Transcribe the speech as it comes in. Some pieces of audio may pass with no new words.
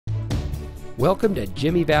Welcome to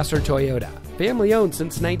Jimmy Vasser Toyota, family owned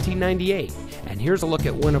since 1998. And here's a look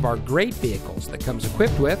at one of our great vehicles that comes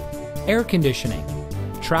equipped with air conditioning,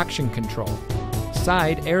 traction control,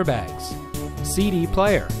 side airbags, CD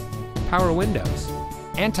player, power windows,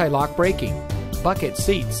 anti-lock braking, bucket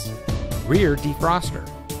seats, rear defroster,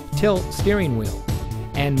 tilt steering wheel,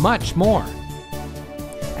 and much more.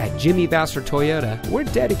 At Jimmy Vasser Toyota, we're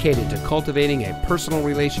dedicated to cultivating a personal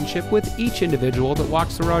relationship with each individual that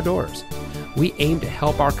walks through our doors. We aim to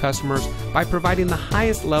help our customers by providing the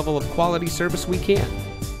highest level of quality service we can.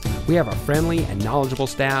 We have a friendly and knowledgeable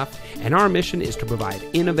staff, and our mission is to provide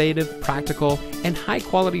innovative, practical, and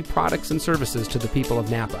high-quality products and services to the people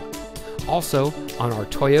of Napa. Also, on our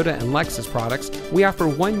Toyota and Lexus products, we offer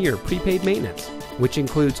 1-year prepaid maintenance, which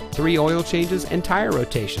includes 3 oil changes and tire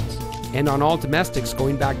rotations. And on all domestics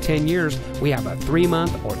going back 10 years, we have a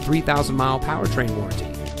 3-month or 3,000-mile powertrain warranty.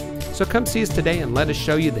 So come see us today and let us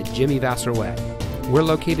show you the Jimmy Vasser way. We're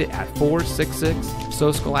located at 466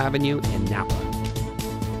 Soscol Avenue in Napa.